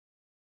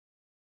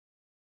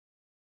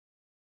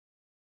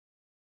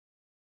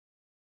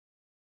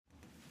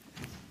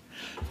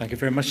Thank you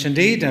very much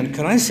indeed. And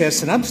can I say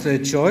it's an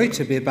absolute joy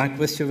to be back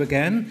with you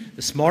again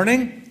this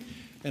morning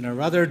in a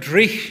rather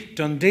dreich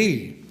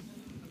Dundee.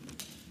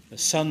 The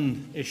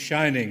sun is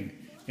shining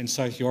in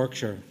South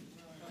Yorkshire.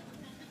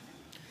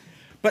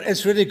 But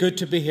it's really good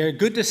to be here.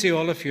 Good to see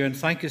all of you, and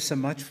thank you so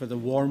much for the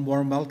warm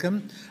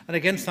welcome. And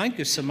again, thank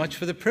you so much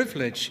for the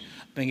privilege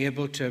of being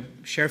able to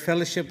share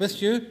fellowship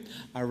with you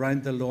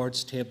around the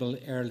Lord's table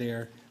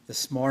earlier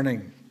this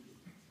morning.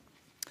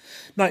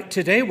 Now,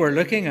 today we're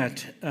looking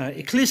at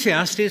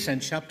Ecclesiastes in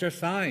chapter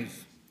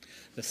 5.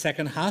 The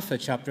second half of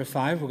chapter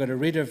 5. We're going to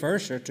read a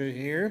verse or two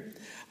here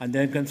and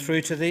then go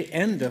through to the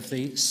end of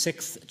the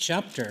 6th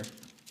chapter.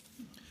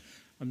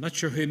 I'm not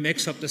sure who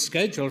makes up the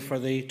schedule for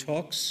the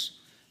talks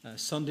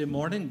Sunday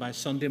morning by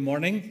Sunday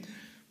morning,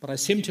 but I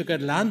seem to get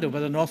landed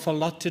with an awful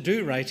lot to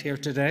do right here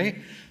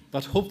today.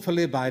 But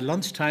hopefully by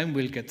lunchtime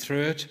we'll get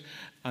through it,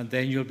 and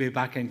then you'll be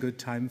back in good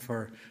time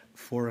for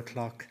 4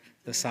 o'clock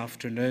this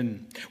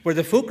afternoon, where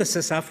the focus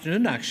this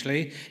afternoon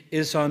actually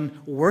is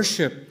on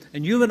worship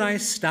and you and I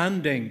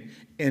standing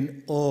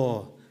in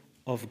awe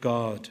of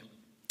God.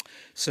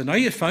 So now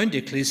you've found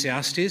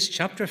Ecclesiastes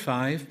chapter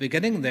 5,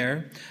 beginning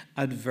there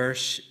at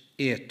verse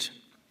 8.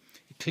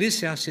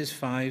 Ecclesiastes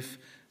 5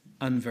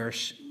 and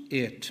verse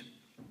 8.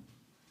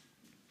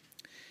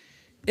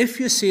 If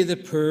you see the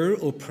poor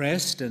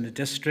oppressed in a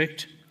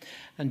district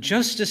and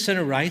justice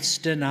and rights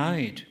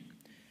denied,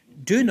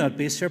 do not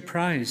be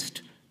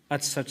surprised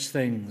at such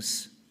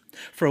things.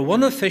 For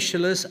one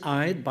official is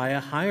eyed by a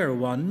higher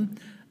one,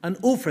 and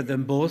over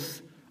them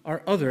both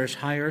are others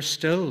higher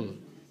still.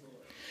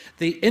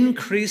 The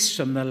increase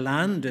from the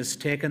land is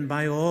taken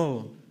by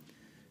all.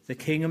 The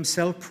king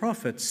himself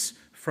profits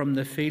from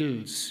the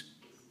fields.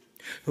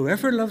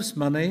 Whoever loves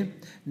money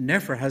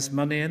never has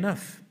money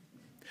enough.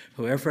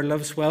 Whoever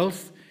loves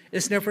wealth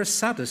is never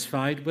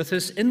satisfied with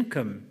his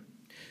income.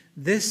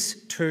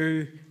 This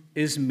too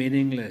is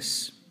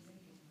meaningless.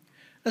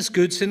 As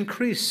goods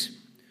increase,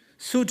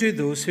 so do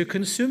those who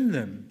consume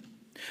them.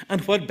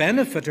 And what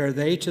benefit are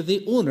they to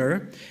the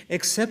owner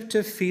except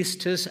to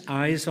feast his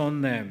eyes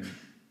on them?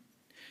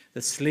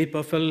 The sleep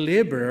of a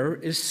laborer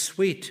is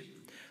sweet,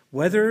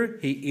 whether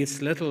he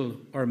eats little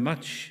or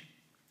much.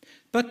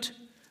 But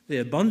the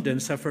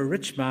abundance of a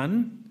rich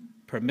man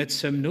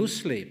permits him no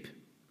sleep.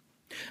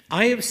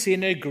 I have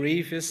seen a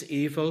grievous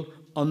evil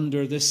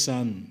under the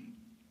sun.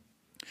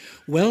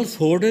 Wealth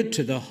hoarded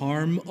to the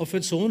harm of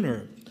its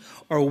owner,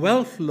 or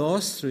wealth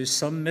lost through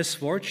some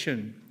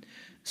misfortune,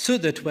 so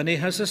that when he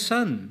has a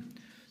son,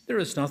 there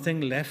is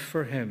nothing left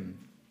for him.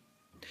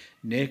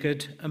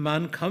 Naked a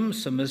man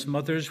comes from his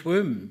mother's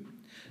womb,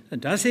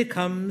 and as he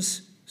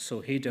comes, so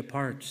he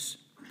departs.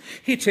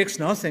 He takes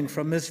nothing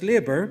from his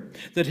labor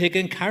that he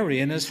can carry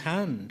in his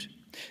hand.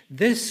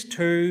 This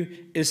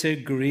too is a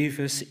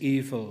grievous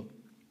evil.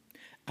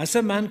 As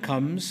a man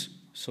comes,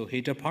 so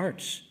he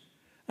departs.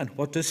 And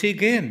what does he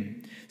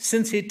gain,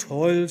 since he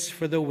toils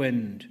for the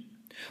wind?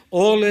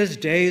 All his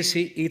days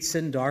he eats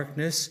in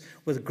darkness,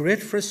 with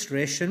great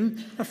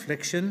frustration,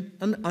 affliction,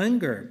 and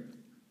anger.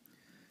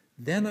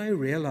 Then I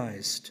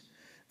realized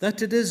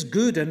that it is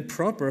good and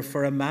proper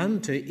for a man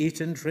to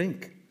eat and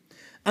drink,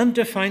 and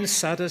to find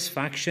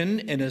satisfaction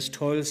in his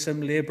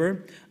toilsome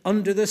labor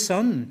under the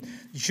sun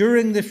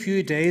during the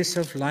few days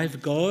of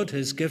life God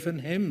has given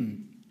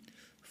him,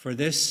 for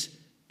this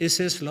is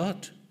his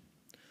lot.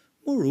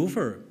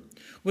 Moreover,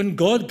 when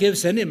God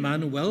gives any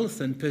man wealth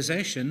and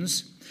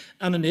possessions,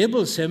 and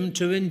enables him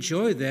to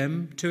enjoy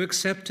them, to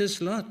accept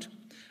his lot,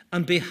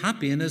 and be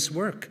happy in his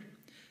work,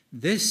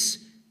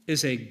 this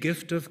is a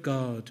gift of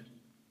God.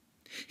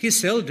 He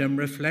seldom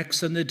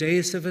reflects on the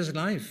days of his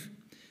life,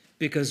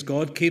 because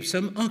God keeps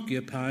him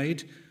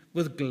occupied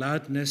with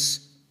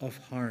gladness of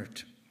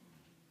heart.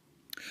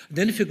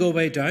 Then if you go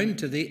way down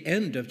to the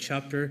end of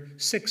chapter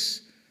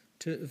 6,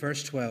 to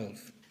verse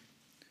 12.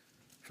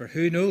 For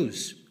who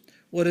knows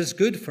what is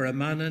good for a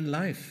man in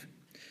life?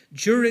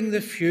 During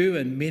the few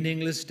and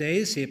meaningless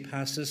days he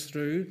passes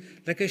through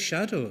like a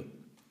shadow.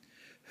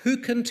 Who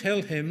can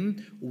tell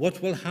him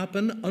what will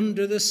happen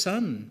under the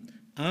sun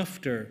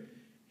after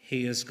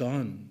he is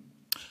gone?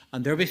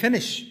 And there we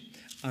finish.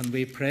 And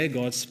we pray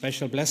God's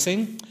special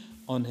blessing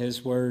on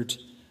his word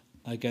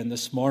again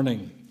this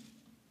morning.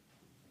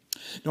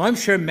 Now, I'm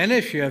sure many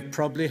of you have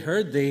probably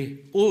heard the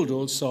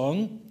old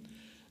song,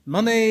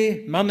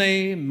 "Money,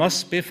 money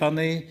must be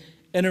funny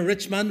in a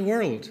rich man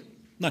world."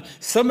 Now,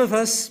 some of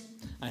us,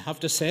 I have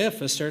to say,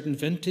 of a certain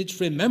vintage,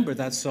 remember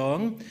that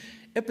song.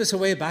 It was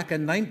way back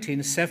in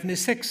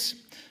 1976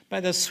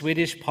 by the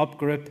Swedish pop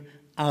group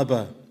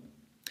ABBA.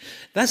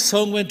 That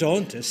song went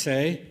on to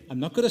say, I'm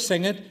not going to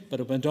sing it, but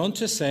it went on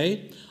to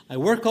say, I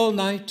work all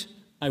night,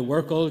 I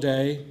work all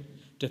day,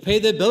 to pay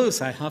the bills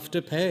I have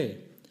to pay.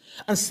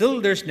 And still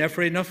there's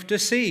never enough to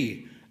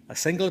see, a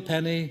single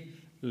penny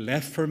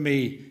left for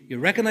me. You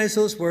recognize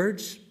those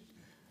words?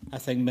 I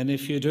think many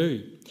of you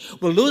do.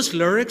 Well, those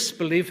lyrics,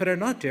 believe it or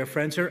not, dear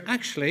friends, are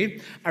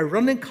actually a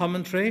running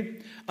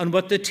commentary on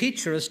what the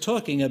teacher is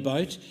talking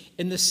about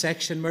in the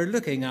section we're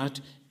looking at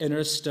in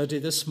our study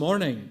this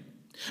morning.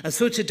 And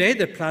so today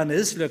the plan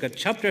is look at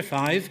chapter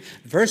 5,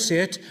 verse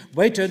 8,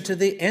 right down to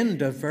the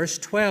end of verse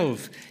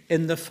 12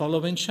 in the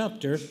following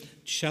chapter,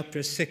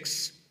 chapter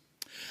 6.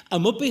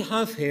 And what we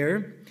have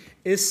here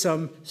is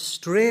some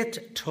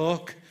straight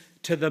talk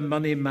to the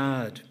money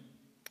mad.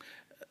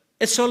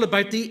 It's all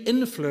about the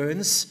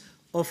influence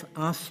of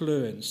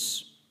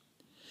affluence.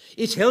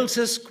 He tells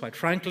us, quite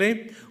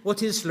frankly, what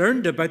he's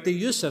learned about the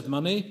use of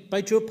money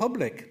by Joe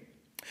Public,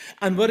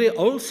 and what he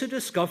also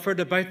discovered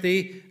about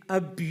the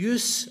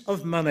abuse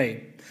of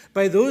money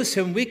by those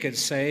whom we could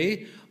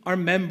say are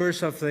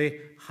members of the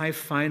high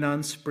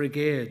finance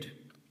brigade.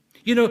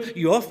 You know,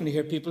 you often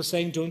hear people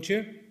saying, don't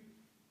you?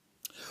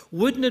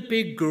 Wouldn't it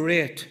be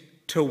great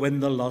to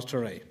win the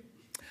lottery?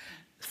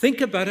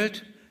 Think about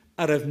it.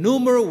 I'd have no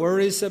more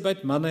worries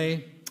about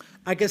money.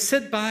 I could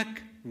sit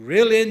back,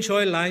 really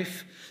enjoy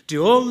life,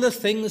 do all the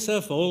things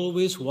I've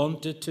always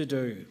wanted to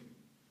do.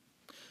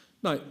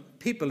 Now,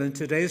 people in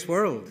today's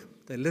world,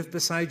 they live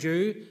beside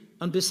you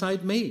and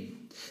beside me.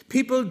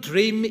 People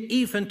dream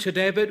even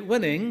today about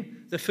winning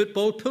the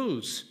football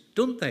pools,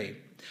 don't they?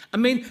 I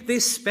mean, they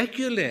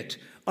speculate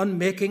on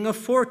making a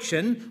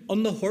fortune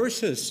on the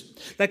horses,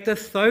 like the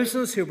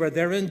thousands who were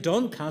there in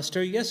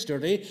Doncaster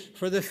yesterday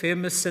for the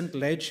famous St.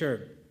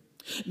 Leger.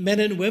 Men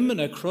and women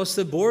across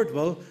the board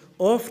will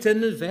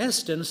often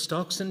invest in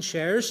stocks and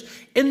shares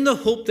in the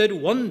hope that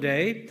one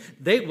day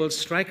they will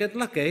strike it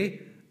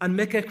lucky and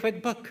make a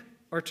quick buck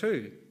or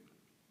two.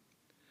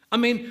 I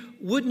mean,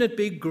 wouldn't it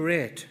be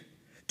great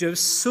to have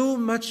so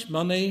much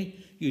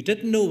money you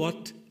didn't know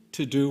what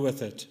to do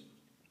with it?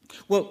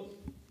 Well,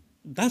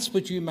 that's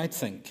what you might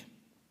think.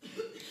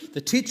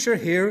 The teacher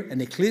here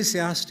in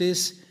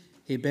Ecclesiastes,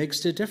 he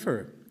begs to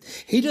differ.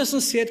 He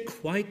doesn't see it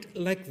quite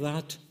like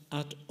that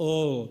at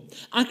all.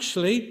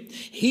 Actually,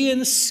 he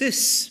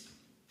insists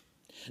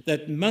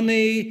that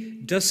money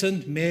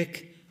doesn't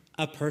make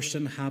a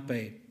person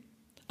happy.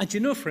 And you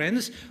know,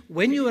 friends,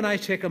 when you and I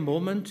take a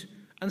moment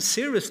and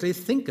seriously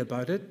think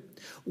about it,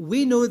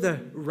 we know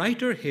the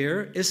writer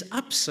here is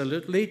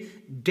absolutely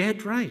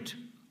dead right.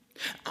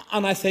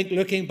 And I think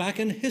looking back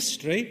in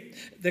history,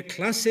 the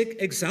classic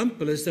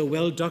example is the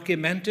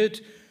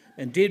well-documented,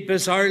 indeed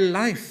bizarre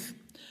life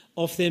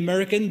of the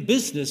American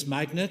business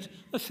magnate,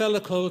 a fellow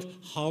called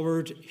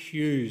Howard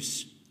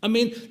Hughes. I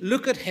mean,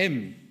 look at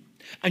him.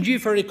 And you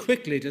very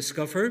quickly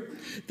discover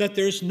that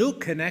there's no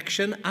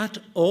connection at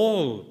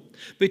all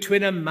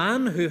between a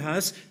man who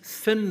has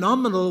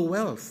phenomenal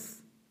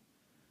wealth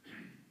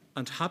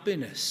and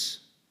happiness.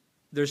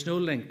 There's no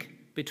link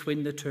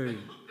between the two.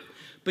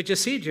 But you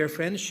see, dear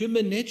friends,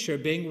 human nature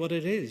being what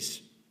it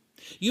is,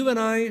 you and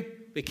I,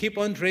 we keep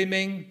on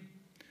dreaming.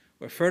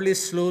 We're fairly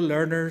slow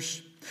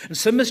learners. And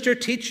so Mr.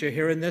 Teacher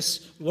here in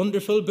this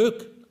wonderful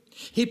book,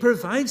 he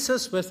provides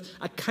us with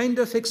a kind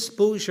of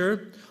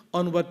exposure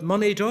on what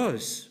money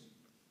does.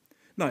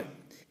 Now,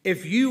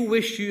 if you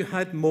wish you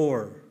had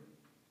more,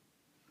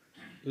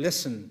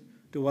 listen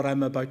to what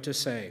I'm about to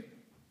say.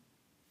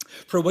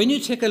 For when you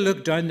take a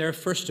look down there,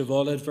 first of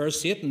all, at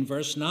verse 8 and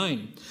verse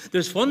 9,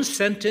 there's one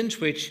sentence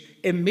which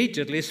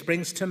immediately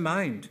springs to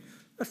mind,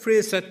 a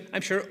phrase that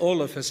I'm sure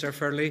all of us are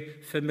fairly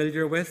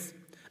familiar with,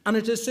 and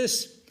it is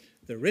this: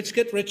 the rich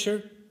get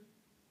richer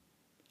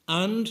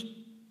and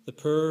the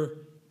poor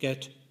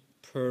get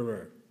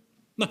poorer.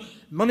 Now,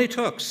 money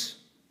talks,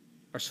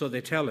 or so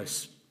they tell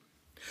us.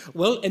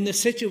 Well, in the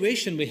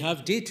situation we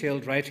have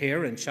detailed right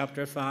here in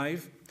chapter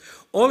 5,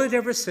 all it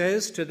ever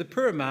says to the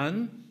poor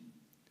man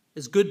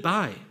is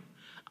goodbye.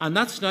 And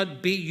that's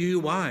not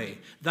B-U-Y,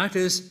 that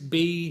is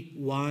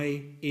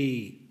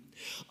B-Y-E.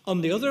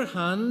 On the other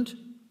hand,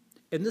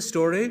 in the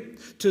story,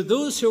 to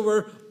those who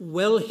were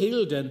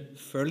well-heeled and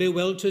fairly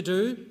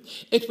well-to-do,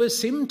 it would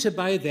seem to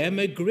buy them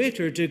a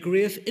greater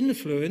degree of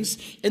influence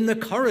in the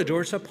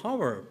corridors of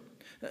power.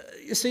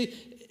 You see,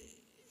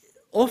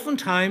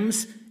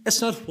 oftentimes it's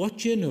not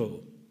what you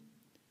know,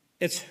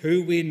 it's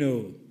who we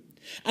know.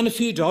 And a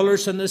few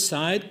dollars on the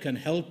side can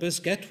help us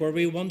get where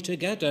we want to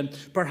get and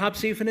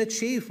perhaps even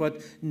achieve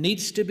what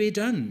needs to be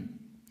done.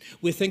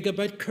 We think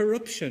about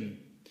corruption.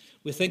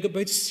 We think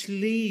about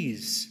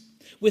sleaze.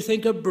 We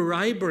think of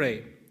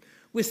bribery.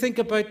 We think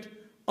about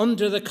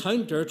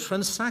under-the-counter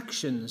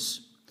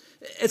transactions.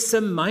 It's the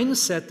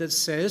mindset that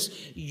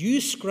says,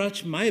 you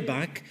scratch my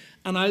back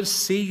and I'll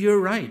see you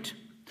right.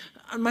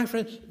 And my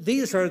friend,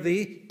 these are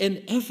the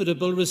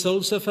inevitable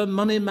results of a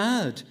money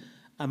mad,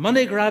 a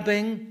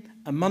money-grabbing,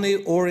 a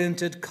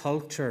money-oriented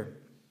culture.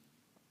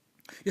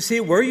 You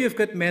see, where you've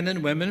got men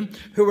and women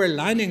who are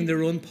lining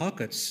their own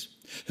pockets,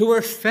 who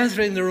are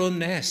feathering their own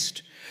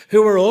nest,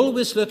 who are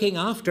always looking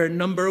after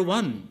number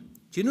one.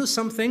 Do you know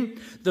something?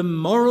 The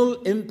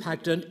moral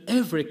impact on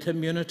every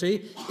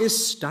community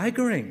is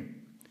staggering.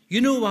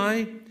 You know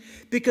why?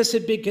 Because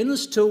it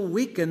begins to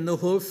weaken the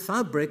whole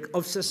fabric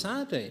of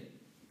society.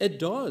 It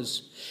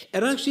does.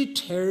 It actually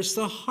tears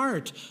the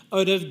heart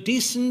out of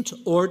decent,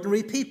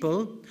 ordinary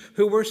people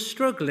who were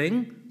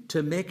struggling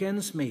to make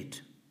ends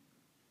meet.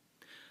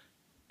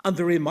 And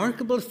the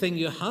remarkable thing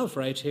you have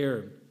right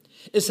here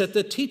is that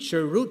the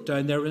teacher wrote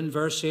down there in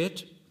verse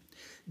 8,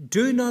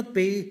 Do not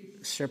be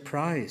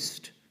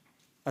surprised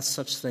at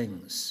such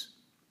things.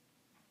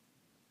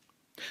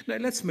 Now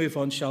let's move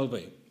on, shall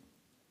we?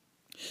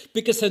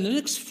 Because in the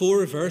next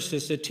 4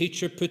 verses, the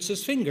teacher puts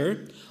his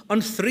finger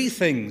on 3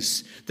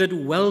 things that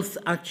wealth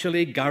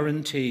actually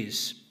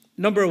guarantees.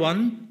 Number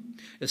 1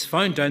 is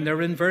found down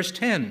there in verse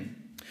 10.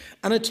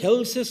 And it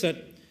tells us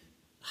that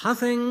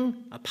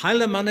having a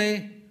pile of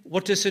money,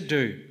 what does it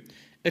do?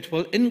 It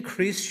will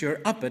increase your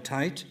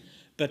appetite,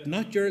 but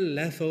not your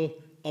level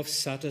of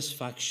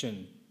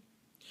satisfaction.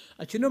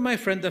 And you know, my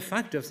friend, the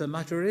fact of the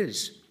matter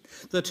is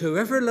that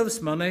whoever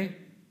loves money,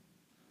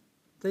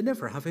 they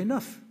never have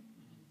enough.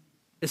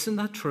 Isn't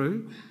that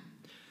true?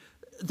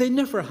 They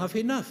never have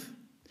enough.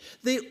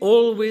 They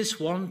always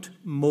want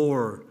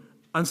more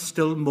and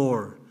still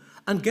more.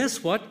 And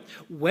guess what?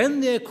 When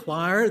they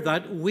acquire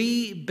that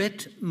wee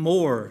bit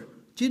more,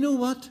 do you know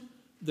what?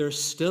 They're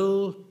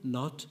still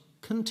not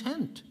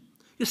content.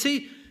 You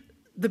see,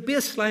 the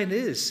baseline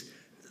is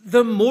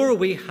the more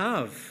we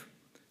have,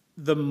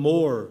 the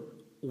more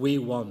we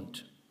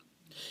want.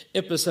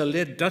 It was the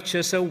late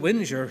Duchess of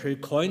Windsor who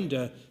coined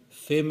a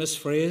famous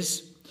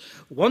phrase,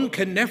 "One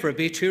can never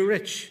be too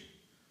rich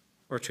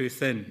or too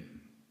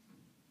thin."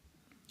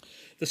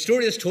 The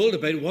story is told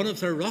about one of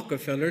the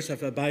Rockefellers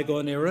of a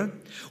bygone era.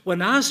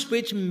 When asked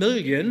which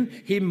million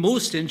he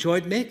most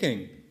enjoyed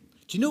making,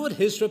 do you know what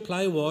his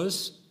reply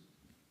was?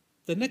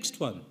 The next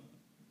one.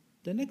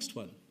 The next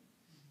one.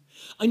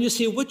 And you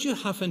see, what you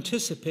have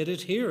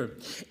anticipated here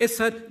is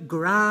that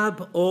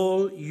grab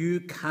all you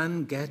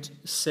can get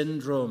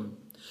syndrome.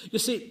 You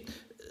see,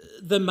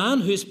 the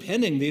man who's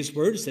penning these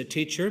words, the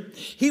teacher,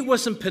 he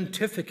wasn't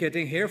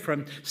pontificating here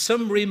from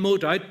some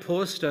remote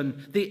outpost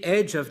on the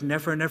edge of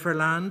Never Never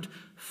Land.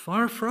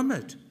 Far from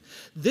it.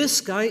 This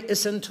guy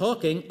isn't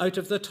talking out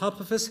of the top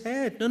of his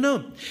head.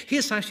 No.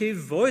 He's actually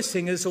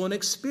voicing his own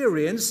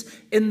experience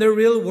in the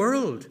real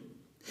world.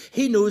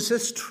 He knows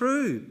it's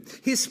true.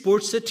 He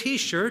sports a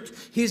t-shirt,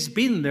 he's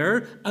been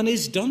there, and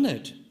he's done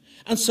it.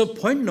 And so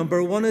point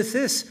number 1 is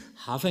this: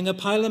 having a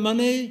pile of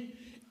money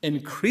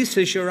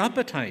increases your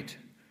appetite,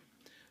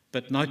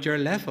 but not your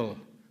level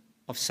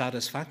of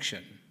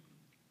satisfaction.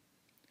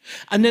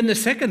 And then the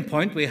second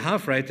point we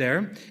have right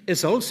there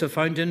is also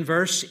found in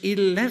verse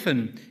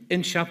 11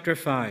 in chapter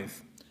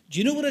 5. Do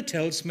you know what it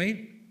tells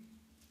me?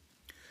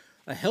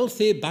 A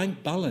healthy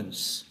bank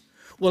balance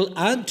will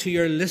add to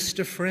your list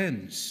of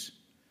friends,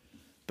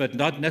 but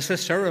not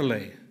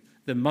necessarily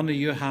the money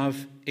you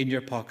have in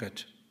your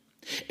pocket.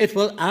 It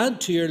will add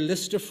to your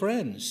list of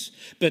friends,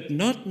 but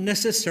not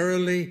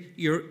necessarily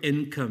your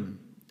income.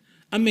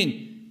 I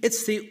mean,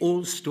 it's the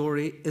old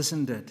story,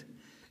 isn't it?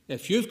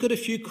 If you've got a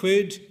few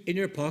quid in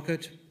your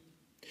pocket,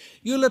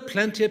 you'll have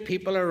plenty of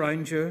people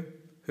around you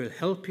who'll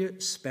help you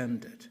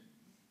spend it.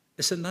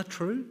 Isn't that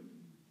true?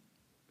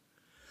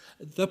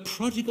 The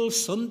prodigal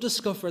son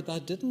discovered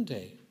that, didn't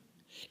he?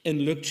 In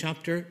Luke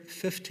chapter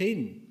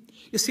 15.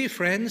 You see,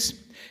 friends,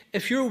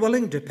 if you're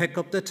willing to pick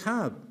up the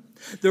tab,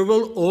 there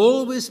will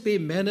always be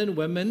men and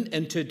women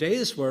in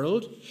today's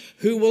world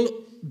who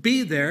will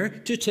be there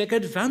to take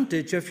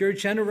advantage of your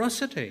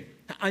generosity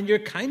and your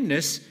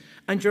kindness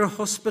and your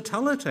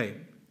hospitality.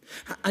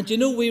 And you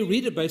know, we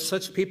read about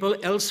such people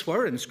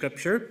elsewhere in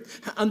Scripture,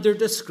 and they're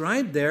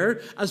described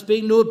there as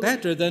being no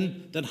better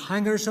than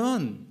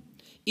hangers-on,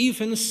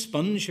 even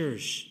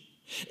spongers.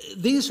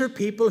 These are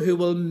people who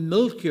will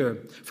milk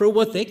you for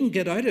what they can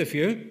get out of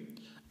you,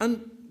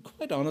 and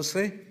quite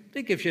honestly,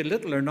 they give you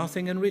little or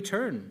nothing in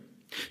return.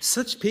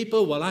 Such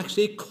people will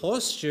actually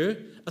cost you,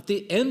 at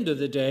the end of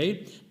the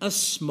day, a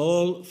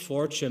small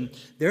fortune.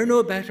 They're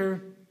no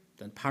better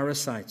than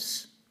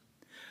parasites.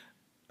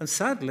 And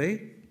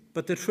sadly,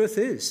 but the truth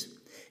is,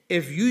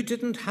 if you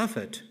didn't have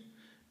it,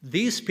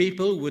 these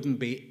people wouldn't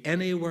be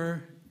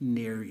anywhere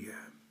near you.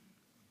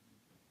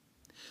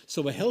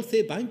 So a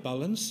healthy bank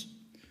balance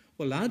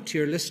will add to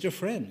your list of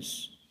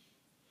friends,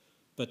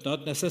 but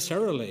not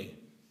necessarily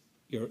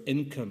your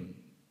income.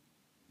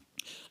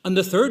 And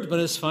the third one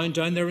is found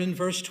down there in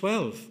verse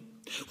 12,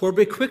 where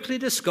we quickly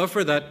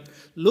discover that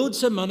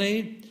loads of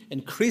money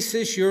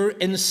increases your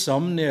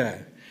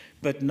insomnia,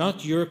 but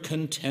not your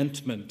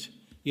contentment.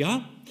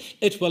 Yeah,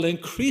 it will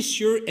increase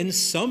your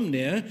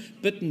insomnia,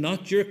 but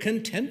not your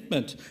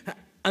contentment.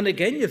 And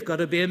again, you've got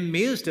to be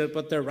amazed at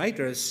what the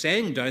writer is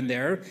saying down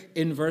there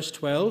in verse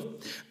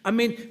 12. I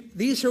mean,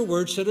 these are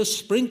words that are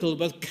sprinkled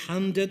with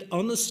candid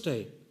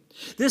honesty.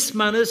 This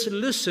man is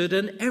lucid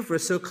and ever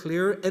so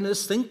clear in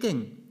his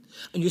thinking.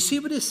 And you see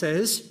what he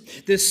says?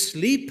 The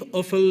sleep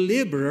of a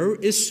laborer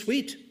is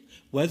sweet,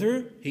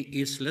 whether he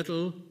eats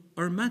little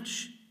or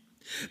much.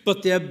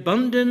 But the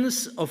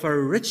abundance of a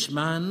rich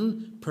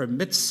man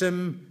permits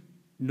him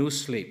no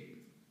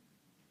sleep.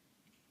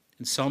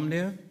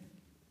 Insomnia,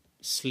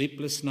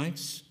 sleepless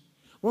nights.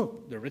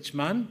 Well, the rich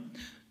man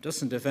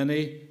doesn't have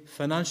any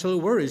financial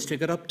worries to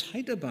get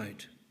uptight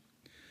about.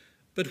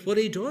 But what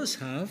he does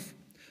have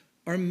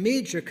are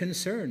major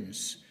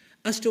concerns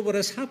as to what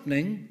is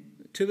happening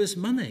to his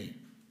money.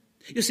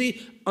 You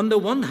see, on the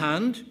one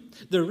hand,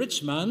 the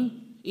rich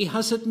man, he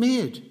has it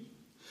made.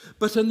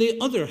 But on the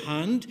other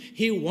hand,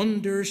 he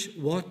wonders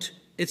what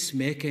it's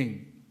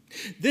making.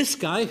 This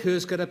guy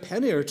who's got a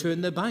penny or two in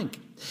the bank,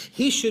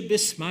 he should be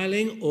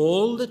smiling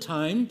all the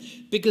time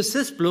because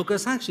this bloke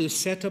is actually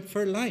set up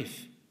for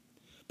life.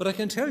 But I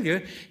can tell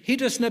you, he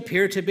doesn't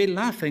appear to be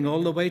laughing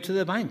all the way to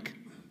the bank,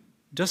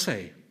 does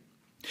he?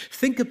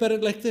 Think about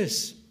it like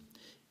this.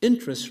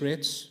 Interest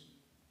rates,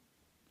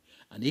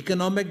 an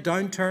economic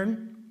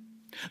downturn,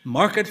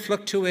 market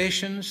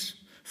fluctuations,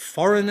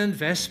 foreign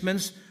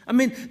investments. I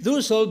mean,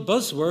 those are all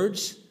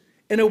buzzwords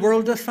in a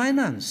world of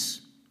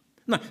finance.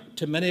 Now,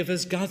 to many of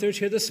us gathered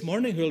here this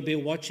morning who will be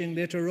watching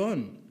later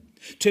on,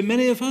 to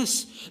many of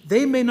us,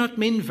 they may not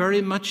mean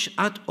very much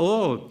at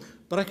all.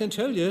 But I can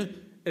tell you,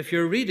 if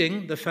you're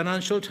reading the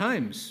Financial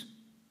Times,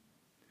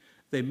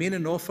 they mean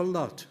an awful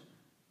lot.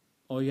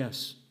 Oh,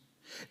 yes.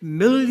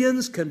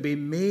 Millions can be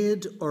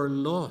made or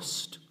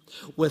lost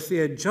with the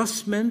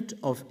adjustment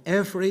of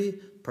every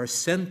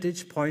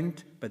percentage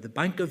point by the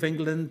Bank of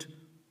England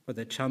or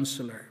the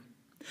Chancellor.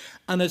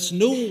 And it's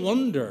no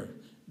wonder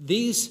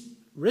these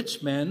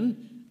rich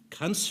men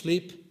can't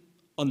sleep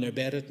on their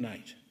bed at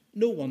night.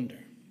 No wonder.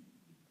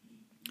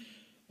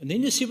 And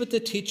then you see what the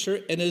teacher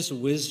in his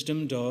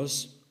wisdom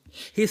does.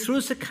 He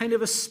throws a kind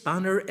of a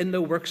spanner in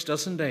the works,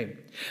 doesn't he?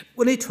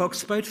 When he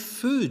talks about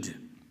food.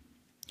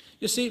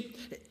 You see,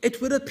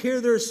 it would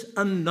appear there's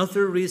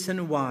another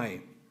reason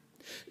why.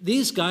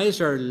 These guys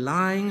are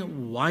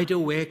lying wide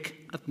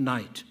awake at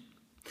night.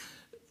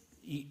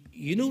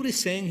 You know what he's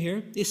saying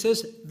here? He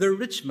says, the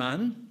rich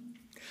man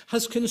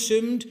has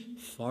consumed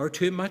far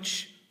too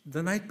much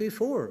the night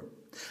before.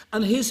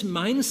 And his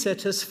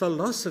mindset, his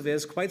philosophy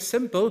is quite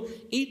simple.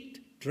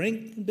 Eat,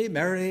 drink, and be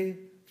merry,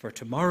 for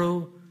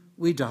tomorrow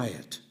we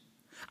diet.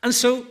 And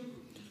so,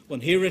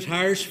 when he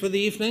retires for the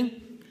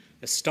evening,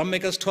 his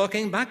stomach is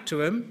talking back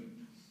to him.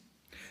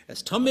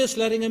 His tummy is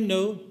letting him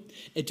know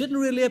it didn't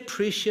really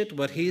appreciate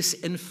what he's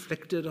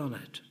inflicted on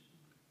it.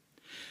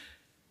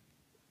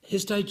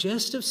 His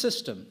digestive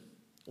system,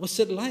 what's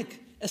it like?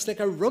 It's like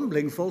a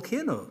rumbling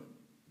volcano.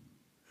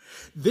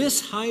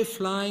 This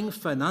high-flying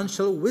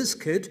financial whiz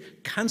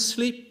kid can't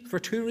sleep for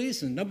two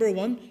reasons. Number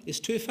one, he's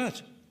too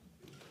fat.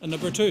 And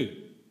number two,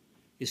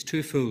 he's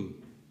too full.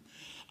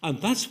 And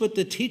that's what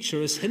the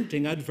teacher is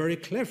hinting at very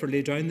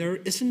cleverly down there,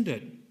 isn't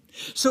it?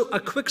 So a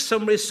quick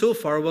summary so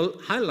far will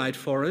highlight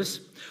for us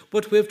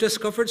what we've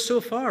discovered so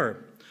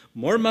far.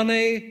 More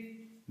money,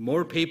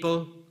 more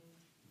people,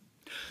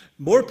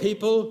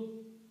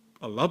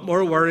 a lot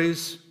more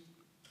worries,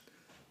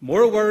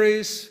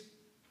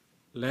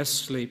 less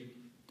sleep.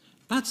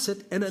 That's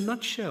it in a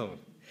nutshell.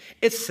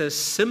 It's as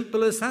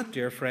simple as that,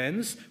 dear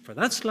friends, for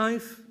that's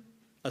life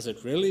as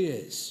it really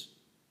is.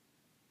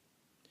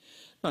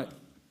 Now,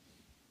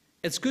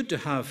 it's good to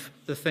have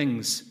the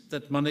things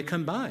that money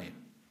can buy.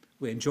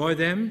 We enjoy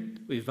them,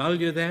 we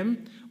value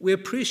them, we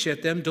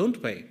appreciate them,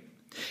 don't we?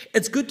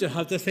 It's good to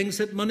have the things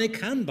that money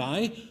can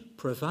buy,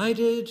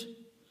 provided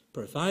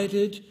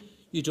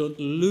you don't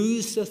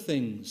lose the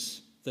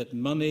things that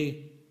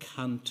money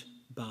can't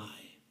buy.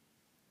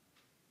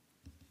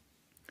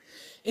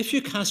 If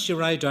you cast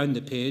your eye down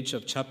the page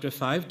of chapter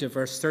 5 to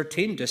verse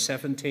 13 to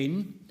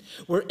 17,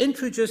 we're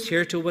introduced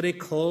here to what he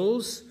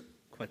calls,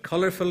 quite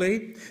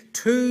colourfully,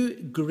 two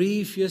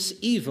grievous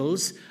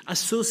evils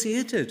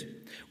associated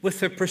with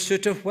the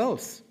pursuit of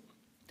wealth.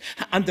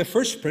 And the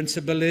first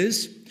principle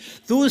is,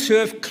 those who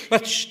have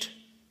clutched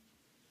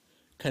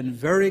can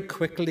very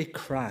quickly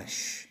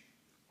crash.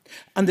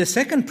 And the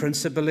second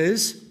principle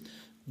is,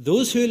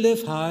 those who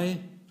live high,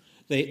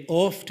 they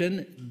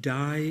often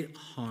die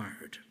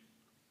hard.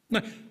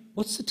 Now,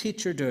 what's the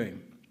teacher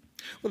doing?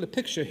 Well, the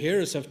picture here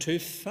is of two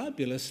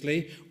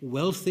fabulously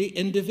wealthy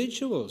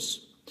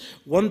individuals.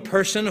 One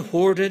person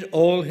hoarded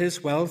all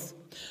his wealth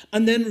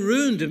and then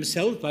ruined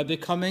himself by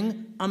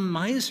becoming a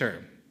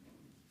miser.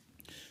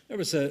 There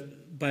was a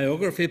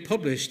biography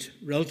published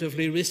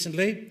relatively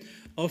recently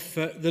of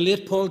the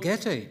late Paul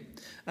Getty,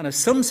 and it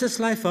sums his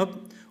life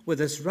up with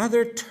this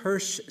rather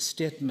terse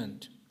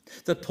statement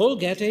that Paul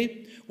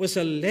Getty was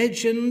a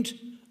legend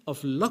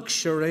of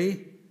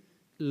luxury,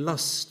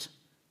 lust,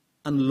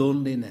 and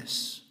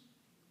loneliness.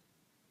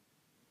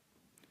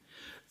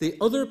 The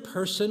other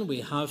person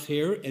we have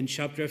here in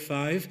chapter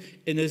 5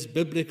 in his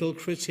biblical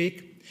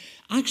critique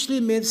actually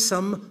made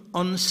some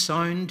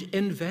unsound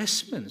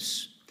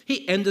investments.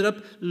 He ended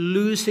up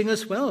losing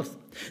his wealth.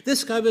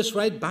 This guy was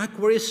right back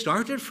where he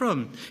started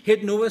from. He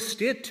had no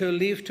estate to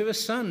leave to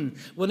his son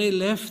when he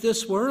left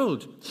this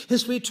world.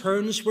 His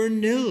returns were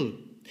nil.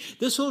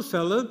 This old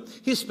fellow,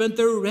 he spent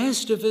the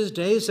rest of his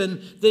days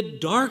in the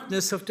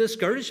darkness of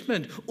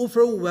discouragement,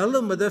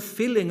 overwhelmed with a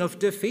feeling of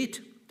defeat.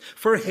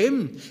 For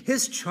him,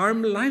 his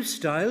charmed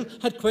lifestyle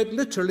had quite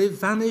literally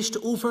vanished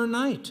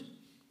overnight.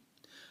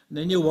 And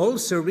then you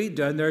also read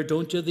down there,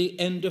 don't you, the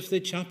end of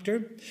the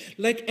chapter?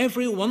 Like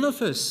every one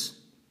of us,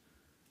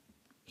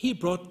 he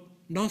brought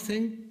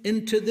nothing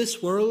into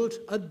this world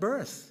at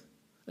birth.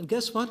 And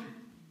guess what?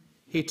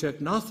 He took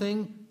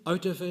nothing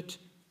out of it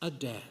at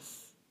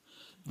death.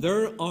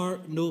 There are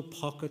no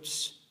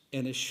pockets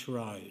in a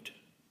shroud.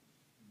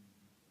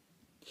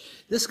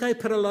 This guy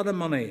put a lot of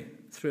money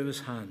through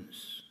his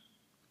hands.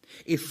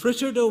 He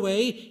frittered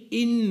away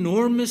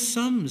enormous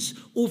sums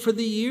over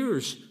the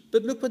years.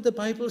 But look what the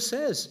Bible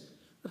says.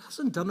 It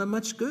hasn't done him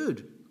much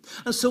good.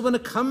 And so when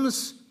it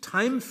comes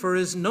time for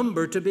his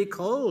number to be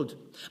called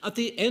at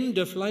the end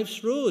of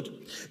life's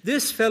road,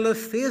 this fellow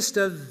faced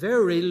a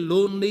very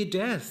lonely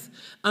death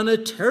and a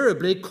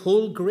terribly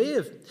cold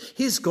grave.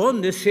 He's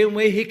gone the same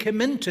way he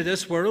came into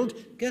this world.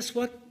 Guess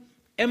what?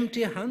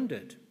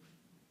 Empty-handed.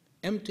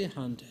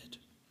 Empty-handed.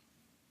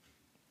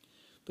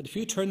 But if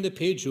you turn the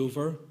page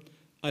over,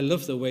 I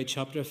love the way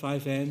chapter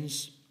 5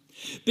 ends,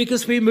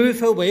 because we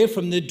move away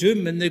from the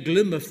doom and the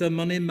gloom of the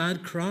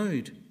money-mad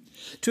crowd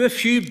to a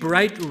few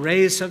bright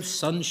rays of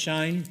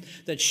sunshine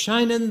that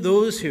shine in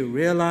those who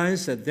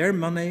realize that their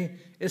money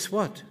is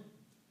what?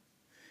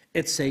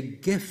 It's a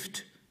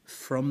gift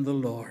from the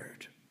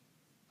Lord.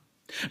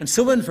 And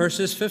so in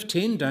verses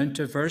 15 down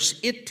to verse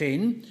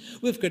 18,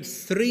 we've got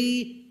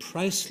 3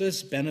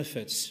 priceless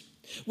benefits,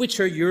 which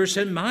are yours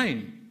and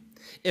mine,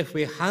 if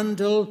we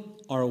handle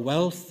our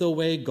wealth the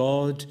way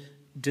God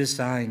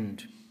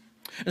designed.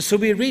 And so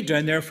we read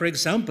down there, for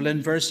example,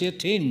 in verse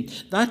 18,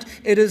 that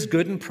it is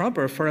good and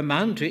proper for a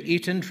man to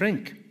eat and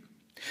drink,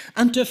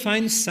 and to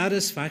find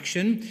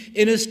satisfaction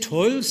in his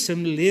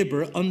toilsome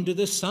labour under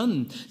the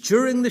sun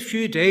during the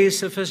few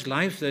days of his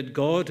life that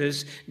God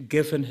has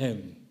given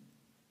him.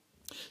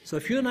 So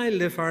if you and I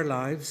live our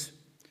lives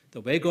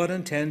the way God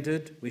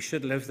intended we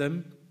should live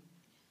them,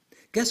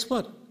 guess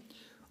what?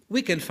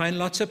 We can find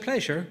lots of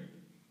pleasure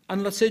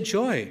and lots of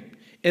joy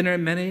in our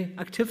many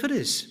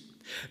activities.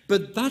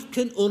 But that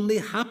can only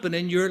happen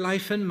in your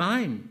life and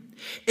mine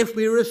if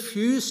we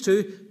refuse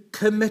to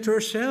commit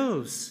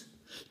ourselves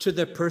to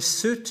the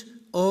pursuit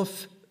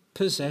of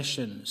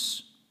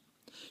possessions.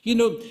 You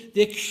know,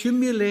 the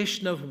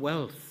accumulation of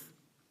wealth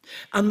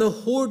and the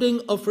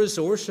hoarding of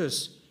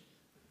resources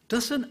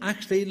doesn't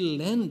actually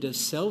lend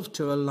itself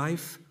to a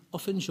life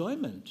of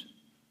enjoyment.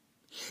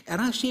 It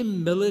actually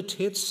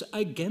militates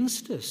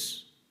against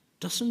us,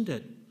 doesn't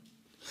it?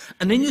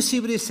 And then you see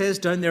what he says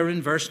down there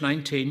in verse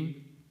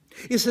 19.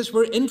 He says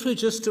we're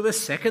introduced to a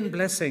second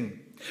blessing,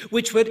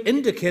 which would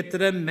indicate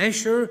that a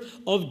measure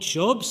of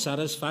job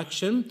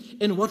satisfaction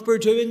in what we're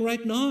doing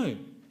right now.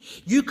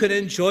 You could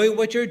enjoy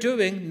what you're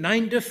doing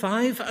 9 to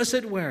 5, as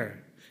it were.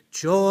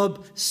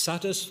 Job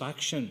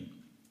satisfaction.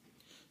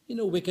 You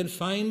know, we can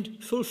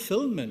find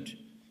fulfillment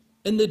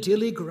in the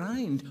daily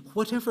grind,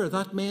 whatever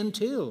that may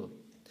entail.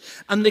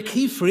 And the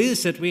key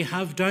phrase that we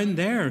have down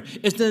there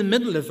is in the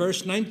middle of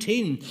verse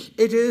 19.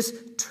 It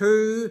is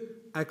to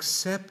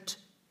accept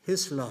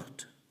his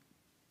lot.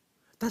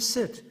 That's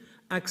it.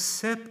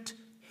 Accept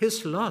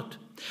his lot.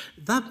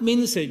 That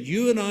means that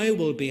you and I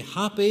will be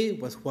happy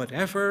with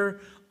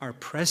whatever our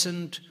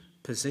present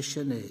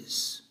position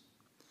is.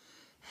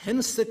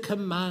 Hence the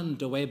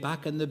command away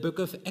back in the book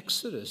of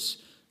Exodus,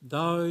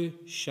 thou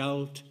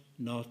shalt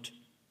not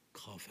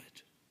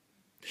covet.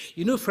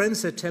 You know,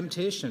 friends, the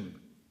temptation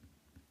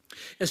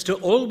is to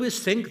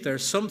always think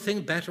there's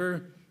something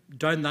better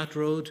down that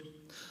road,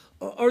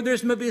 or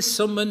there's maybe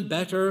someone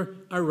better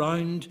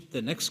around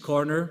the next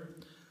corner.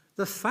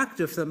 The fact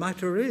of the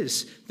matter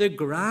is, the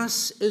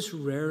grass is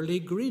rarely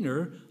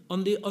greener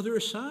on the other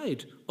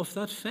side of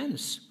that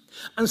fence.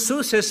 And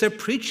so says the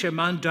preacher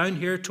man down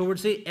here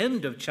towards the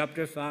end of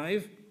chapter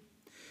 5,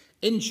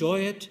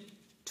 enjoy it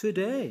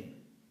today.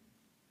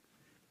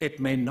 It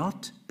may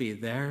not be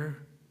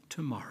there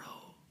tomorrow.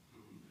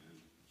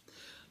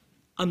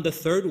 And the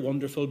third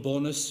wonderful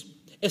bonus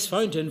is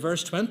found in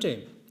verse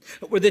 20,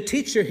 where the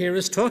teacher here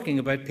is talking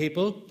about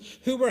people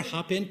who were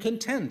happy and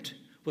content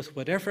with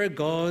whatever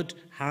God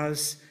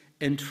has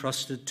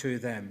entrusted to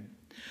them.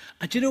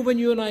 And you know, when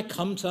you and I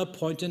come to a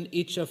point in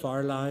each of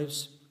our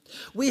lives,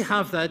 we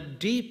have that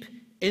deep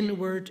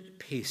inward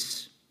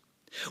peace.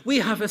 We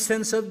have a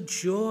sense of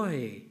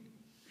joy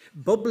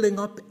bubbling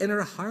up in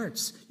our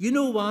hearts. You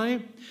know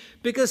why?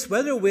 Because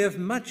whether we have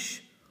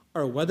much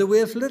or whether we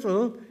have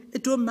little,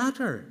 it don't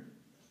matter.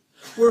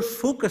 We're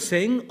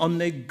focusing on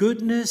the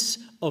goodness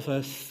of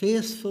a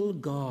faithful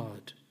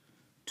God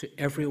to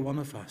every one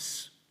of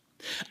us.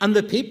 And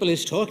the people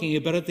he's talking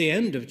about at the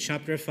end of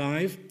chapter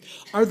 5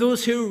 are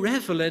those who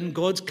revel in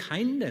God's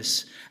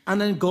kindness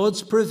and in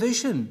God's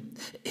provision.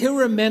 Here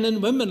are men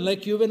and women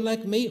like you and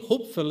like me,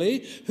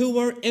 hopefully, who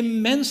are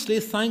immensely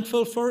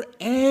thankful for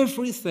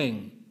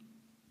everything.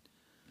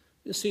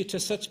 You see, to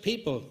such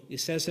people, he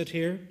says it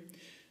here,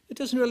 it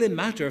doesn't really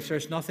matter if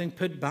there's nothing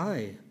put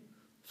by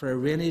for a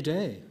rainy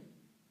day.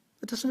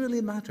 It doesn't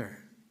really matter.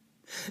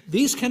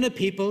 These kind of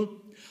people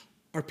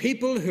are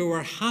people who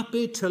are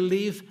happy to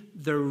leave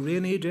the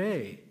rainy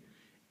day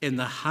in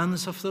the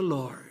hands of the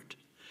Lord,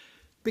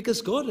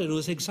 because God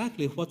knows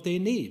exactly what they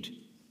need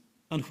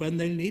and when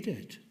they'll need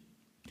it.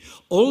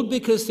 All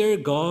because their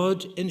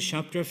God in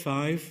chapter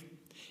 5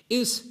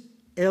 is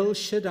El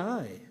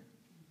Shaddai,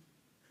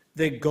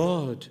 the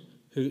God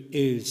who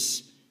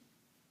is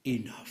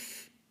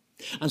enough.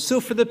 And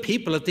so for the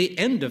people at the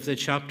end of the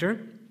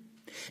chapter,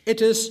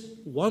 it is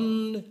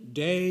one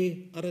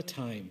day at a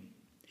time.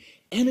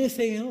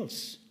 Anything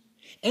else,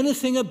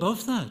 Anything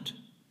above that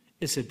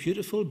is a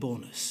beautiful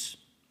bonus.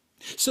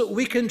 So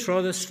we can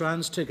draw the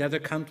strands together,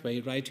 can't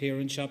we, right here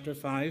in chapter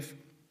 5?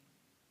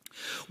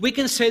 We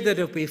can say that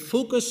if we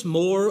focus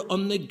more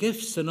on the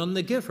gifts than on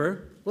the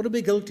giver, what are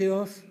we guilty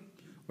of?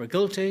 We're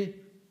guilty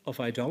of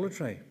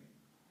idolatry.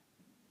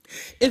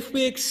 If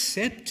we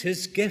accept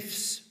his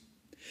gifts,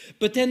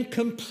 but then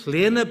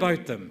complain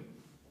about them,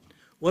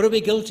 what are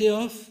we guilty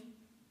of?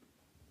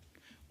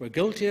 We're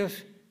guilty of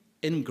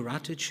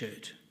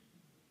ingratitude.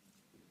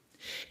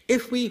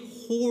 If we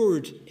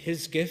hoard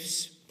his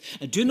gifts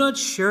and do not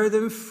share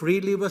them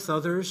freely with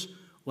others,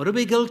 what are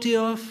we guilty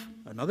of?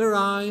 Another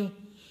eye.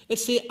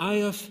 It's the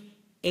eye of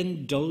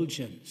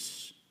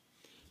indulgence.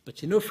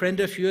 But you know, friend,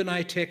 if you and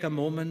I take a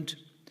moment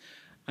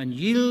and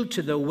yield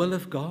to the will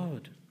of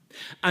God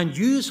and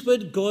use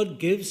what God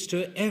gives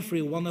to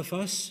every one of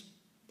us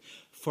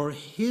for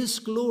his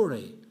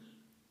glory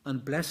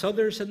and bless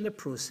others in the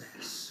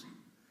process,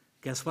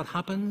 guess what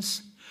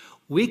happens?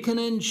 We can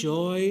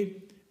enjoy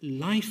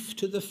life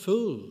to the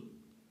full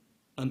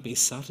and be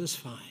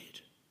satisfied.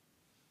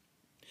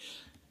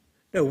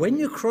 Now, when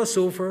you cross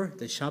over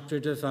the chapter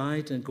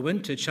divide and go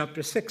into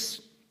chapter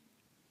 6,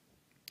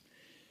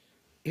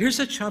 here's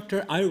a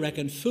chapter, I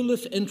reckon, full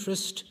of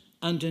interest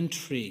and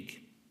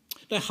intrigue.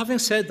 Now, having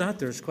said that,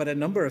 there's quite a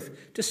number of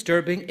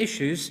disturbing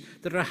issues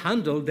that are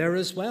handled there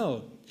as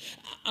well.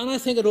 And I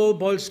think it all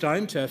boils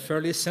down to a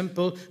fairly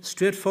simple,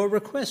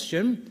 straightforward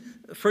question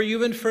for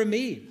you and for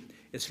me.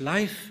 Is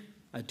life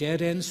a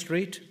dead-end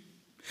street?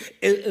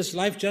 Is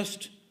life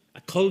just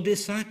a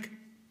cul-de-sac?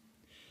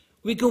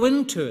 We go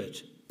into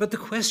it, but the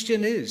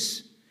question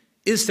is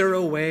there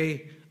a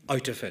way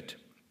out of it?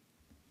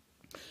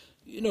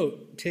 You know,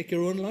 take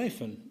your own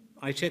life and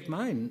I take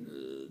mine.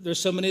 There's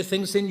so many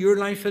things in your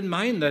life and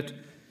mine that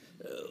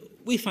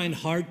we find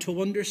hard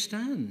to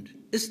understand,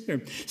 isn't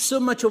there? So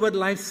much of what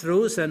life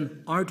throws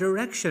in our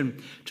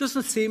direction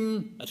doesn't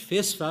seem at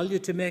face value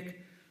to make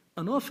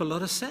an awful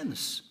lot of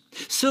sense.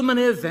 So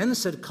many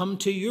events that come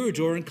to your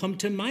door and come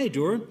to my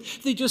door,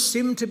 they just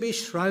seem to be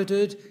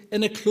shrouded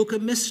in a cloak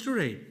of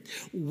mystery.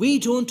 We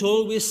don't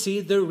always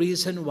see the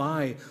reason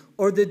why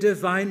or the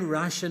divine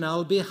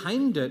rationale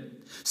behind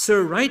it.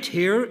 So right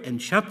here in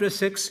chapter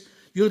 6,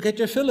 you'll get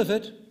your fill of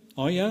it.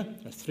 Oh yeah,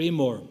 there are 3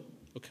 more.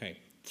 Okay,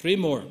 3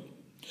 more.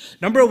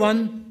 Number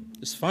 1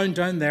 is found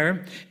down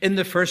there in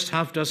the first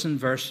half dozen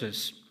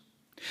verses.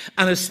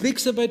 And it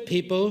speaks about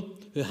people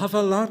who have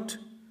a lot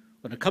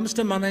when it comes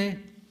to money.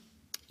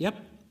 Yep,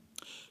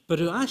 but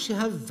who actually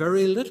have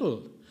very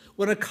little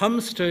when it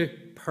comes to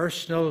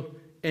personal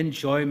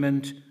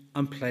enjoyment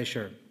and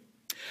pleasure.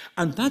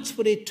 And that's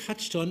what he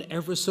touched on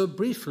ever so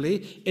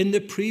briefly in the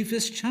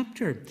previous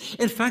chapter.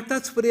 In fact,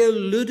 that's what he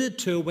alluded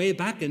to way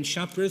back in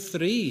chapter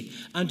 3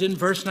 and in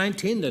verse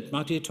 19 that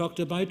Matthew talked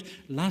about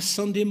last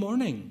Sunday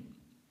morning.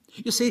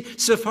 You see,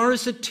 so far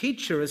as the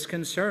teacher is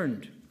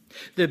concerned,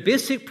 the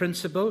basic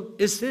principle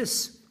is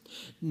this: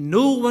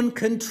 no one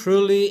can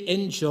truly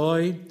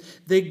enjoy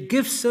the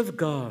gifts of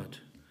God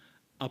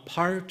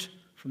apart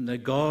from the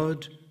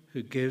God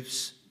who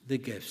gives the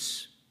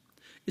gifts.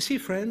 You see,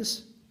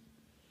 friends,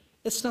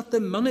 it's not the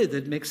money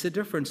that makes the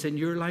difference in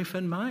your life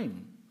and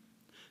mine.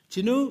 Do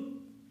you know?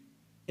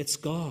 It's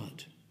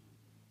God,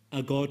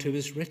 a God who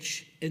is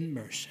rich in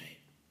mercy.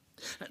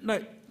 Now,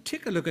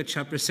 take a look at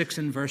chapter 6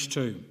 and verse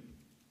 2.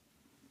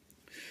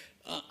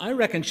 I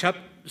reckon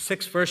chapter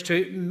 6 verse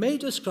 2 may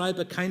describe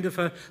a kind of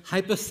a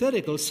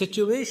hypothetical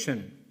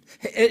situation.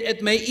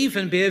 It may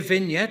even be a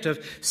vignette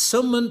of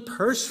someone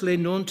personally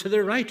known to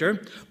the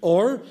writer,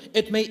 or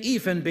it may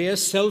even be a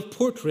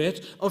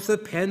self-portrait of the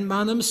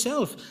penman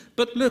himself.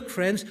 But look,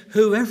 friends,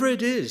 whoever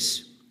it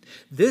is,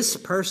 this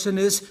person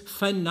is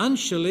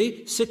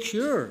financially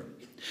secure.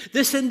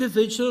 This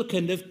individual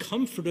can live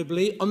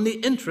comfortably on the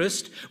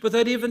interest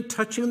without even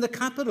touching the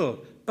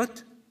capital.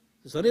 But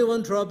there's only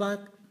one drawback.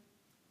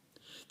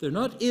 They're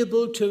not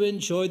able to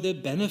enjoy the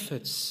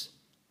benefits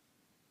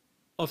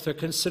of their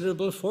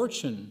considerable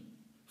fortune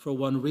for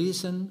one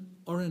reason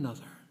or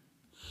another.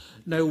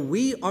 Now,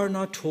 we are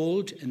not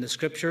told in the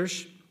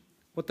scriptures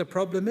what the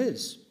problem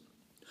is.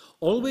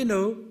 All we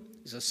know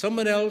is that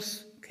someone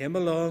else came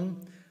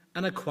along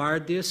and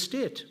acquired the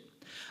estate.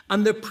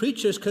 And the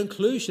preacher's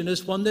conclusion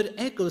is one that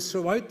echoes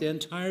throughout the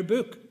entire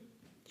book.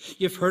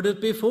 You've heard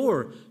it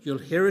before. You'll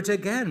hear it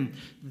again.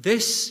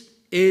 This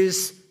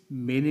is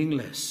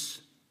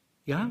meaningless.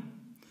 Yeah?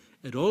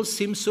 It all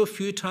seems so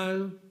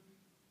futile,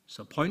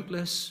 so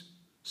pointless,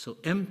 so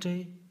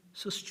empty,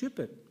 so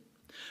stupid.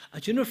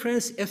 And you know,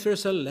 friends, if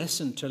there's a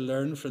lesson to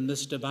learn from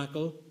this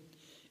debacle,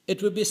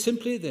 it would be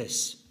simply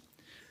this: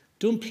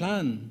 don't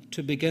plan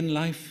to begin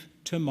life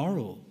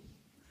tomorrow.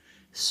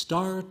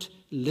 Start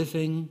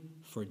living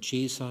for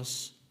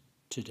Jesus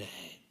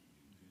today.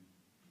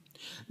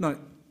 Now,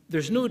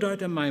 there's no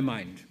doubt in my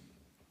mind,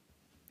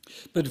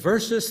 but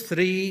verses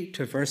 3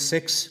 to verse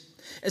 6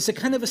 is a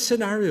kind of a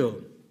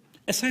scenario.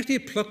 It's actually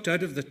plucked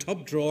out of the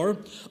top drawer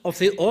of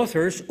the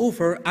author's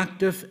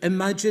overactive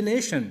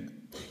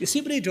imagination. You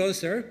see what he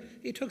does there?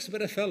 He talks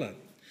about a fella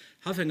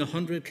having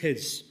 100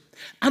 kids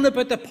and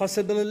about the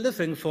possibility of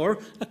living for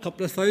a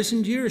couple of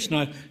thousand years.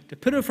 Now, to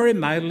put it very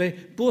mildly,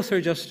 both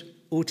are just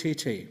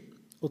OTT.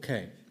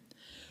 Okay.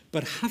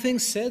 But having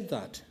said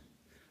that,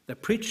 the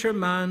preacher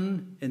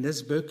man in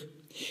this book,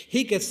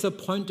 he gets the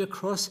point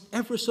across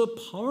ever so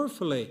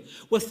powerfully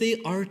with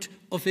the art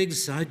of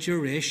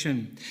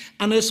exaggeration.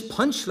 And his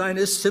punchline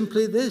is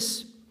simply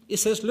this. He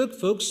says, look,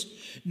 folks,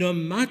 no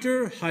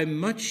matter how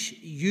much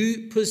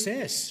you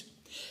possess,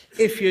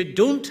 if you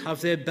don't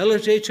have the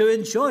ability to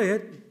enjoy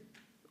it,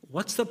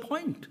 what's the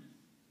point?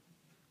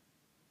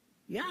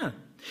 Yeah.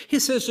 He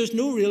says there's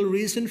no real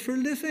reason for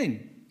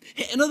living.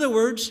 In other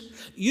words,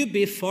 you'd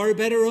be far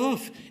better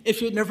off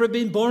if you'd never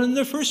been born in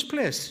the first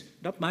place.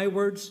 Not my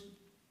words,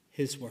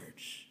 his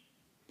words.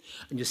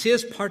 And you see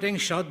his parting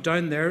shot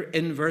down there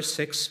in verse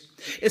 6.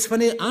 It's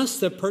when he asks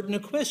the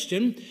pertinent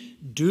question,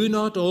 do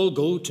not all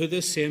go to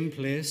the same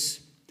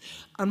place?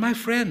 And my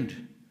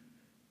friend,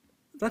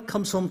 that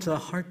comes home to the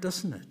heart,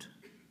 doesn't it?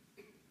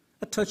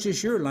 It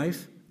touches your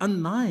life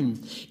and mine.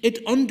 It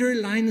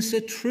underlines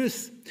the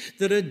truth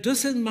that it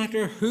doesn't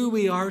matter who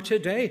we are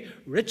today,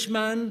 rich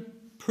man,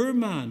 poor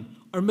man,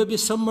 or maybe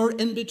somewhere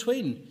in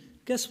between.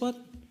 Guess what?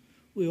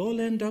 We all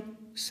end up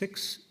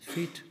 6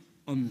 feet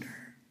under.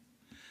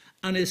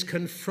 And is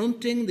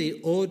confronting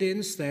the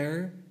audience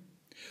there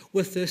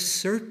with the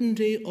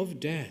certainty of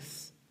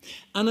death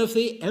and of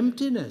the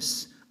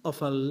emptiness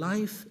of a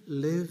life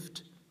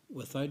lived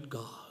without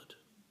God.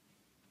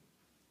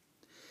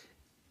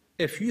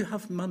 If you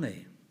have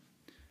money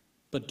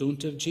but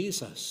don't have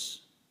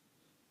Jesus,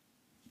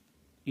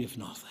 you've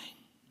nothing.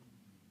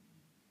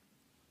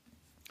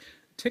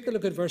 Take a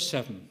look at verse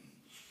 7.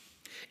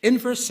 In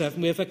verse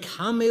 7, we have a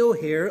cameo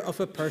here of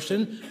a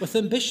person with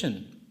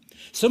ambition,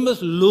 someone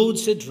with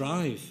loads to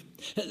drive,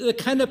 the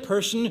kind of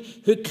person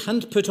who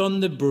can't put on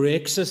the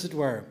brakes, as it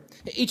were.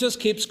 He just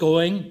keeps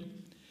going.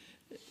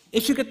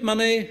 If you get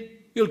money,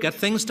 you'll get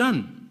things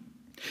done.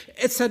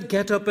 It's that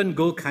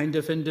get-up-and-go kind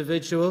of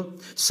individual,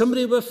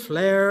 somebody with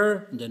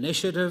flair and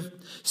initiative,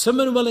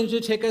 someone willing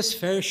to take his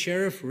fair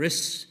share of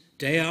risks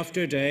day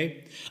after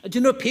day. And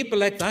you know, people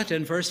like that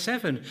in verse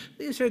 7,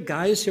 these are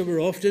guys who are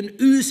often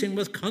oozing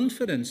with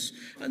confidence,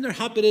 and they're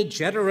happy to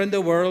jet around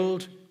the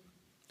world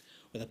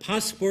with a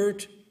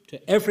passport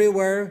to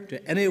everywhere,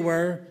 to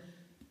anywhere,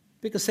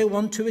 because they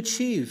want to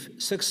achieve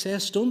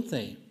success, don't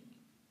they?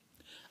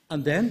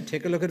 And then,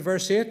 take a look at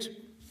verse 8.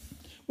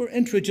 We're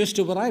introduced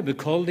to what I would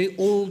call the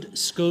old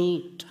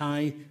school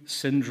tie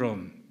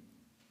syndrome.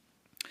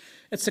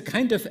 It's a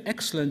kind of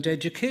excellent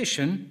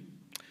education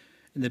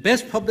in the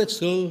best public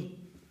school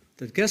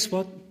that, guess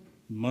what,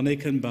 money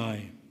can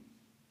buy.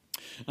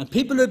 And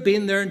people who've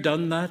been there and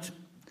done that,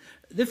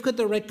 they've got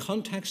the right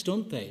contacts,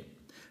 don't they?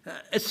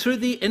 It's through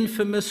the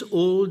infamous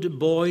old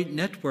boy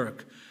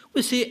network.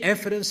 We see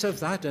evidence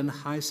of that in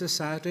high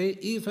society,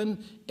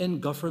 even in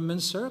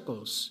government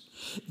circles.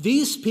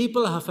 These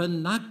people have a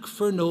knack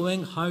for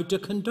knowing how to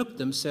conduct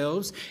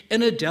themselves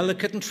in a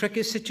delicate and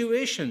tricky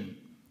situation.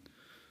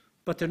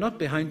 But they're not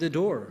behind the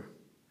door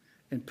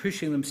and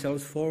pushing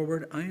themselves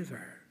forward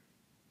either.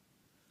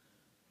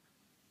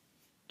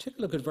 Take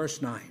a look at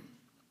verse 9.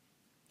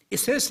 It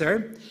says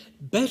there,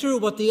 better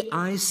what the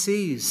eye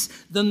sees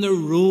than the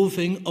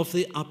roving of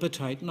the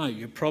appetite. Now,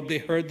 you've probably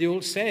heard the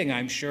old saying,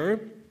 I'm sure.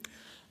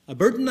 A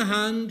bird in the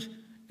hand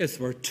is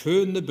worth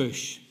 2 in the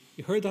bush.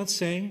 You heard that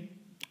saying?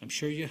 I'm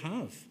sure you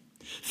have.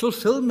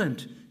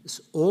 Fulfillment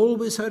is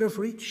always out of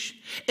reach.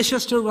 It's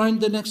just around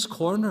the next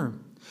corner.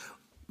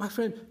 My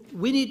friend,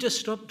 we need to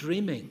stop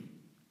dreaming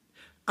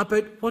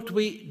about what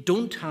we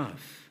don't have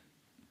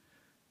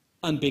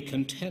and be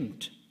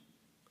content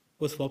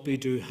with what we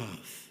do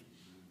have.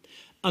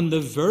 And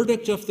the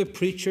verdict of the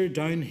preacher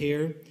down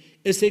here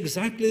is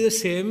exactly the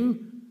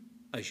same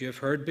as you've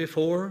heard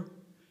before.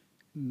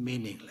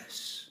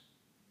 Meaningless.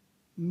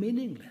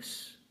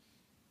 Meaningless.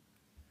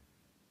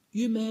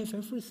 You may have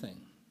everything.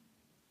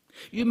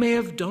 You may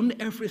have done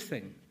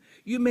everything.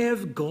 You may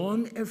have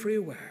gone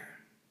everywhere.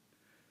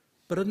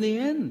 But in the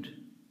end,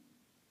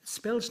 it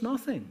spells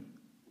nothing.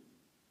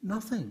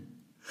 Nothing.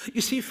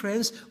 You see,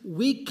 friends,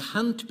 we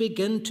can't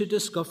begin to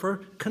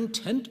discover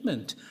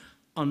contentment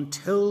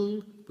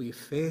until we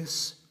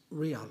face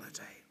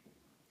reality.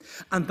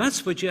 And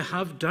that's what you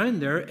have down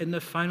there in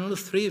the final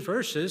 3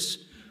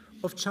 verses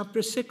of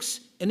chapter 6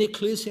 in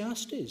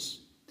Ecclesiastes.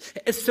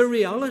 It's the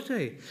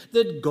reality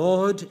that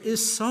God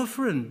is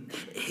sovereign.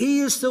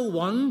 He is the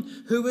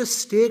one who has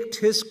staked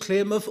his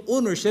claim of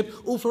ownership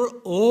over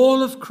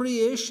all of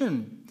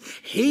creation.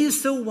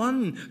 He's the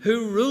one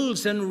who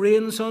rules and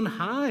reigns on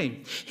high.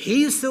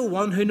 He's the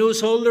one who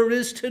knows all there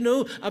is to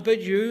know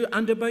about you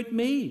and about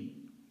me.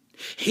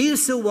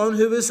 He's the one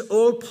who is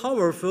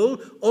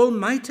all-powerful,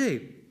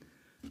 almighty.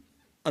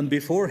 And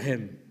before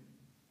him,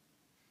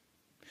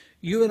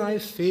 you and I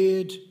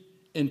fade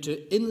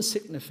into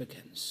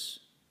insignificance.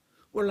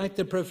 We're like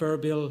the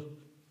proverbial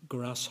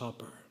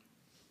grasshopper.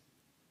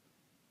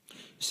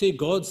 See,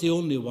 God's the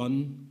only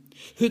one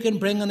who can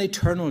bring an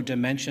eternal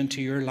dimension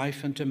to your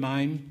life and to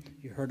mine.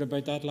 You heard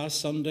about that last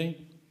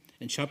Sunday.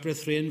 in chapter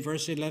 3 and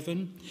verse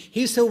 11.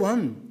 He's the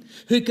one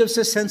who gives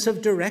a sense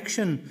of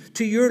direction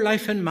to your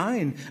life and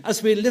mine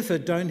as we live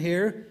it down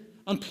here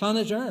on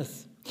planet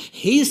Earth.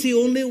 He's the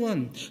only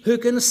one who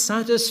can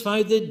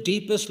satisfy the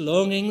deepest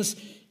longings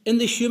in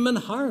the human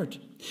heart.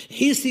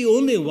 He's the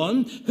only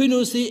one who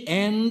knows the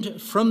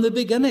end from the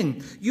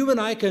beginning. You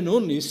and I can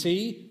only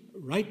see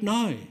right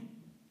now,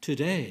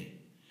 today.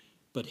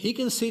 But he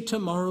can see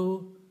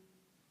tomorrow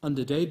and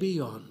the day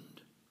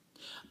beyond.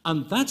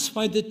 And that's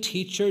why the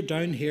teacher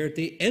down here at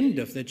the end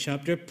of the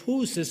chapter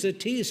poses a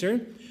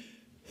teaser.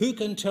 Who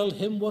can tell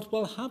him what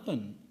will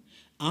happen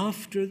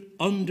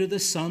under the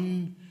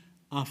sun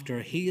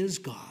after he is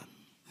gone?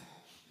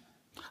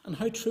 And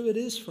how true it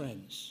is,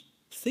 friends.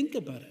 Think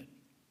about it.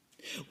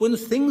 When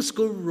things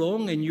go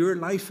wrong in your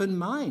life and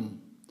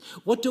mine,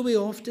 what do we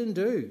often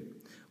do?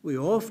 We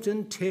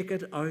often take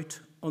it out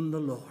on the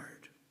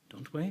Lord,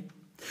 don't we?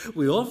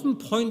 We often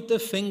point the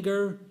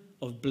finger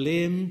of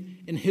blame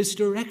in his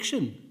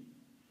direction.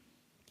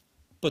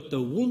 But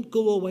the won't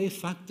go away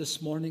fact this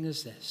morning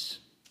is this.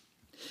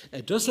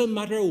 It doesn't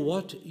matter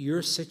what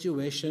your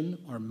situation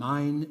or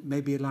mine may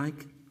be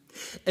like.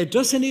 It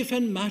doesn't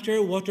even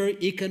matter what our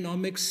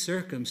economic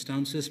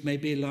circumstances may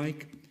be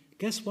like.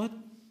 Guess what?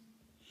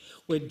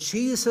 With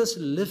Jesus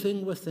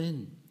living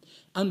within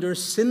and our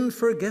sin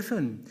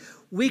forgiven,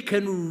 we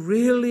can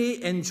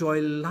really enjoy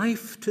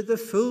life to the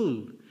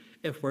full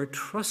if we're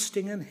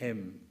trusting in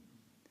him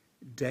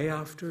day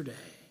after day.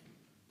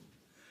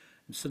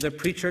 And so the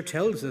preacher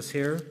tells us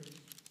here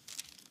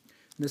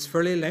in this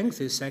fairly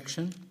lengthy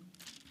section,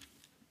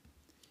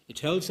 he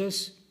tells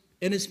us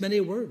in as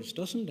many words,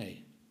 doesn't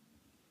he?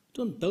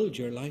 Don't build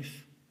your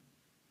life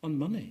on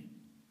money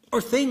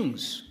or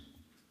things.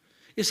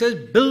 He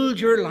says, build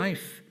your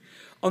life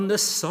on the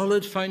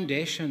solid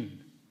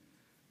foundation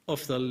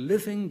of the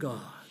living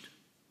God.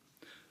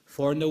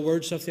 For in the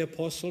words of the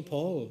Apostle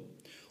Paul,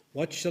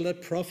 what shall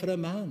it profit a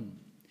man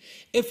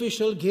if he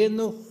shall gain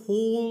the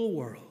whole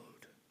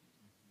world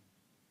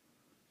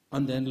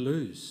and then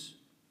lose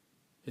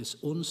his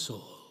own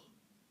soul?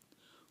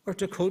 Or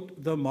to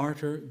quote the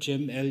martyr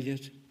Jim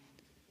Elliot,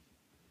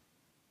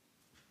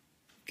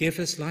 gave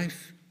his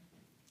life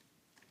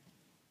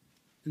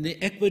in the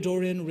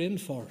Ecuadorian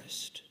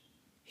rainforest.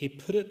 He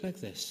put it like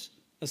this: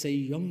 as a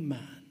young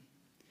man,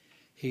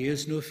 he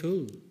is no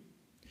fool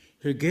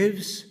who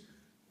gives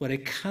what he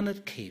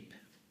cannot keep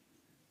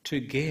to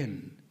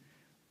gain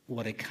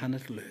what he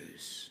cannot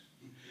lose.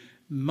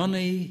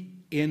 Money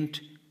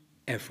ain't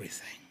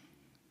everything,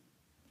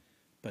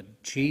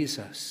 but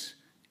Jesus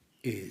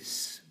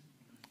is.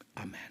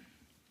 Amen.